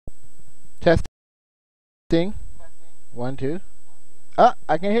Testing. 1, 2. Oh,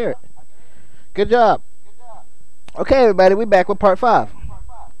 I can hear it. Good job. Okay, everybody, we back with part 5.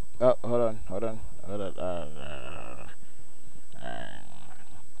 Oh, hold on.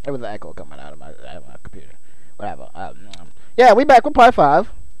 There was an echo coming out of my computer. Whatever. Yeah, we back with part 5.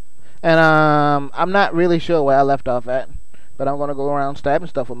 And I'm not really sure where I left off at, but I'm gonna go around stabbing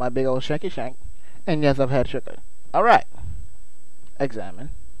stuff with my big old shanky shank. And yes, I've had sugar. All right. Examine.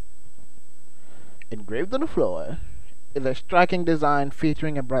 Engraved on the floor is a striking design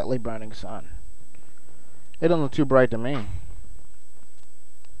featuring a brightly burning sun. It don't look too bright to me.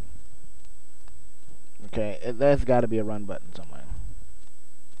 Okay, there's got to be a run button somewhere.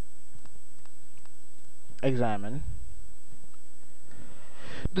 Examine.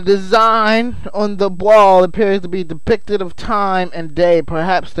 The design on the wall appears to be depicted of time and day.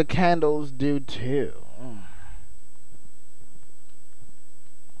 Perhaps the candles do too.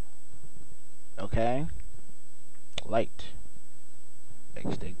 Okay. Light.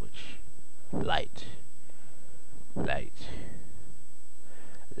 Extinguish. Light. Light.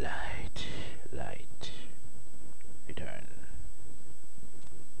 Light. Light. Return.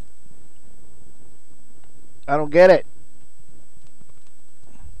 I don't get it.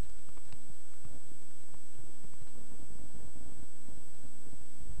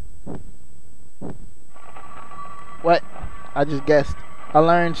 What? I just guessed. I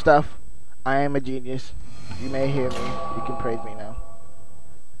learned stuff. I am a genius. You may hear me. You can praise me now.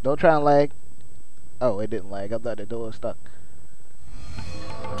 Don't try and lag. Oh, it didn't lag. I thought the door was stuck.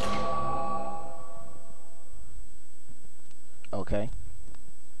 Okay.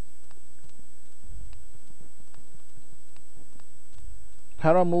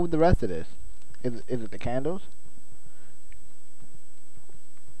 How do I move the rest of this? Is it the candles?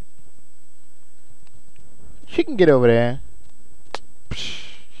 She can get over there. Psh,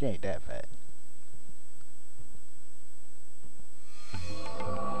 she ain't that fat.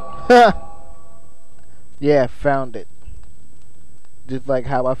 Yeah, found it. Just like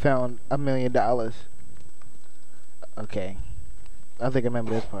how I found $1 million. Okay. I think I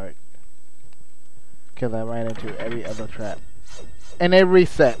remember this part. Because I ran into every other trap. And it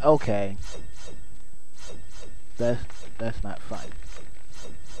reset. Okay. That's not fun.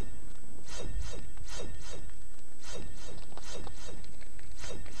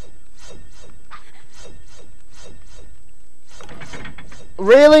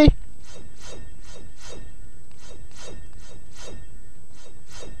 Really?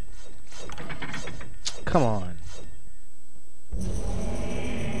 Come on.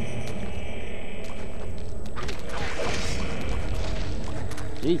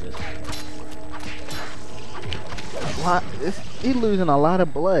 Jesus. What? He's losing a lot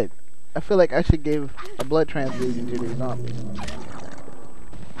of blood. I feel like I should give a blood transfusion to these zombies.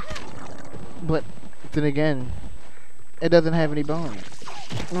 But then again, it doesn't have any bones.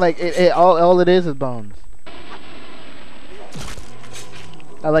 Like all it is bones.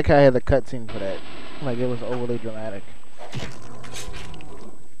 I like how I had the cutscene for that. Like it was overly dramatic.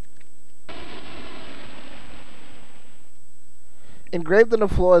 Engraved on the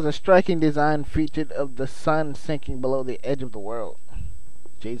floor is a striking design featured of the sun sinking below the edge of the world.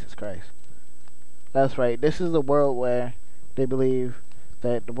 Jesus Christ. That's right. This is the world where they believe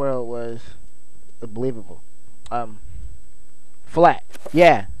that the world was believable. Flat.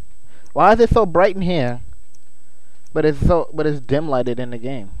 Yeah. Why is it so bright in here? But it's dim lighted in the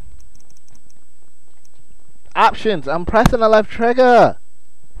game. Options. I'm pressing the left trigger.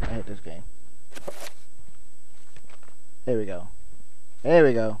 I hate this game. There we go. There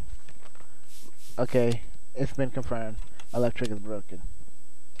we go. Okay, it's been confirmed. My left trigger is broken.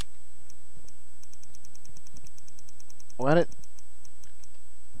 What?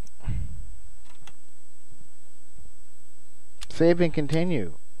 Save and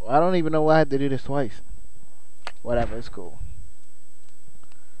continue. I don't even know why I had to do this twice. Whatever, it's cool.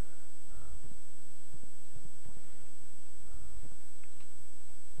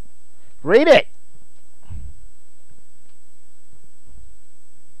 Read it!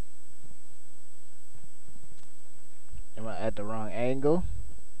 Am I at the wrong angle?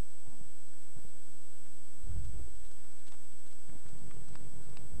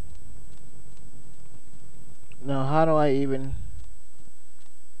 No, how do I even...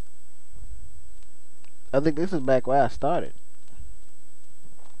 I think this is back where I started.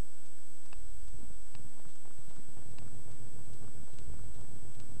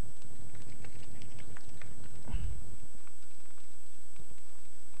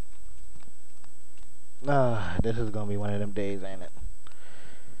 This is gonna be one of them days, ain't it?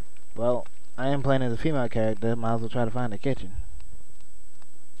 Well, I am playing as a female character. Might as well try to find the kitchen.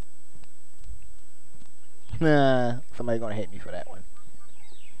 Nah, somebody gonna hate me for that one.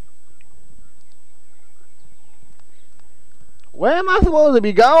 Where am I supposed to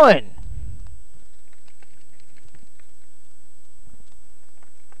be going?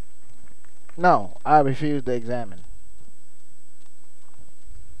 No, I refuse to examine.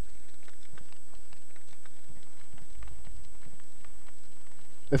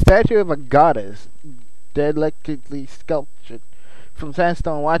 The statue of a goddess, delicately sculptured from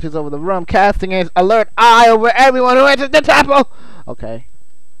sandstone, watches over the room, casting its alert eye over everyone who enters the temple. Okay.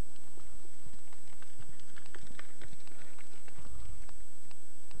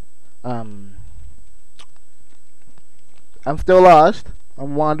 I'm still lost.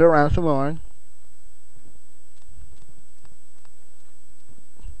 I'm wandering around some more.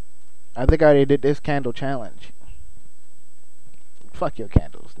 I think I already did this candle challenge. Fuck your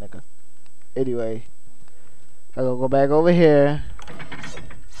candles, nigga. Anyway, I gotta go back over here.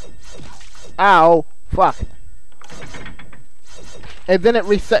 Ow! Fuck. And then it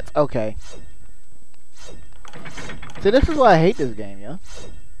resets. Okay. See, this is why I hate this game, yo.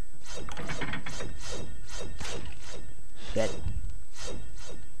 Shit.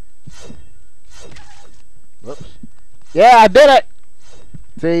 Whoops. Yeah, I did it!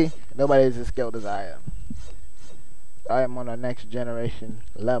 See? Nobody's as skilled as I am. I am on the next generation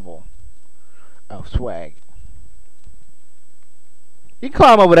level of swag. You can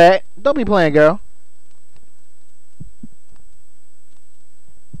climb over that. Don't be playing, girl.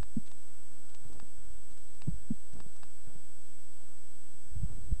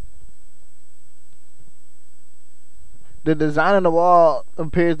 The design on the wall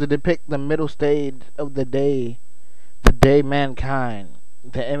appears to depict the middle stage of the day mankind.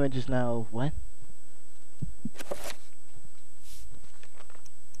 The image is now what?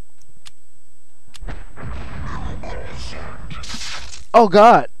 Oh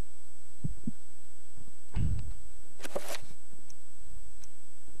God.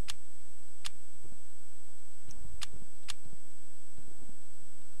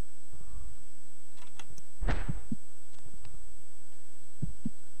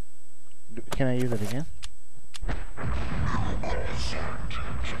 Can I use it again?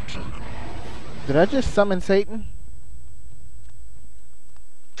 Did I just summon Satan?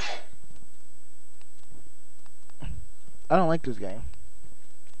 I don't like this game.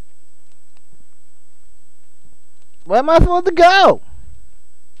 Where am I supposed to go?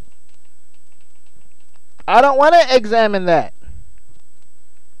 I don't want to examine that.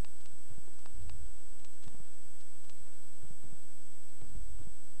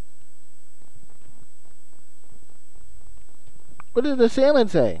 What does the salmon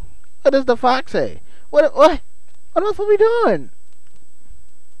say? What does the fox say? What am I supposed to be doing?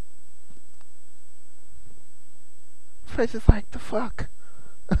 Face is like the fuck.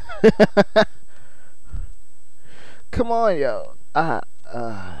 Come on, yo. I'm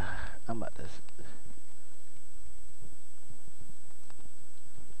about this.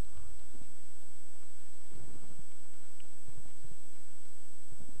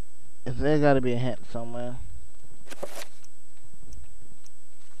 There gotta be a hint somewhere.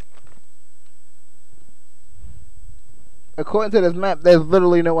 According to this map, there's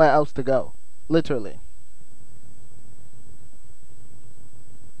literally nowhere else to go. Literally.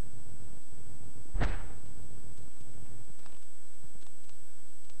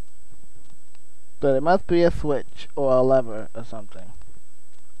 So there must be a switch or a lever or something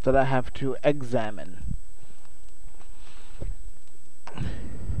that I have to examine.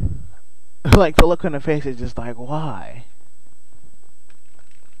 Like the look on the face is just like, why?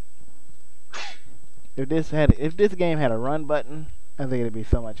 If this game had a run button, I think it'd be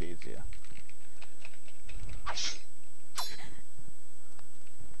so much easier.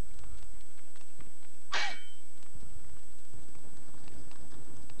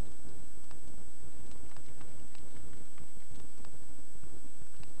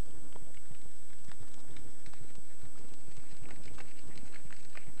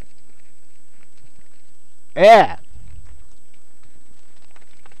 Yeah.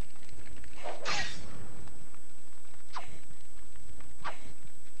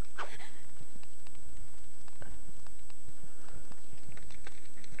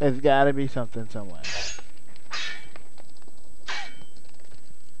 There's gotta be something somewhere.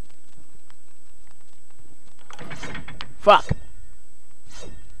 Fuck.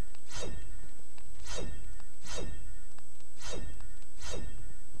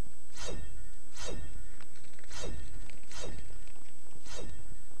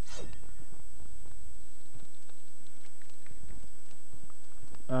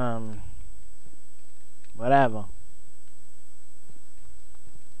 Whatever.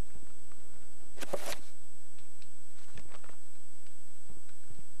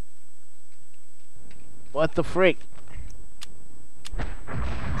 What the freak?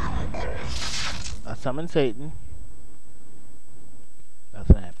 I summoned Satan.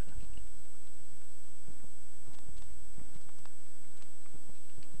 Nothing happened.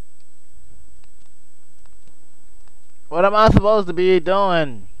 What am I supposed to be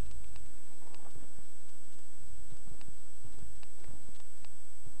doing?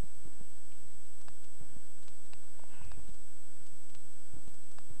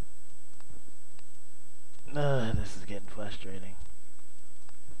 This is getting frustrating.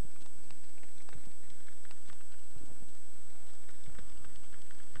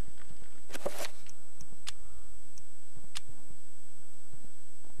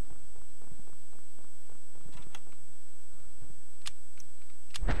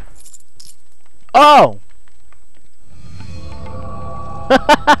 Oh!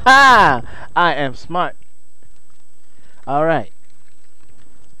 I am smart. Alright.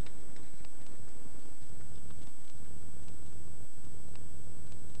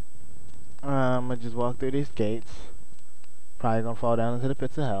 I'm gonna just walk through these gates. Probably gonna fall down into the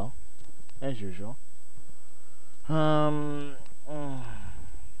pits of hell. As usual. I'm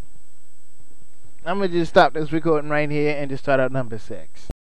gonna just stop this recording right here and just start out number 6.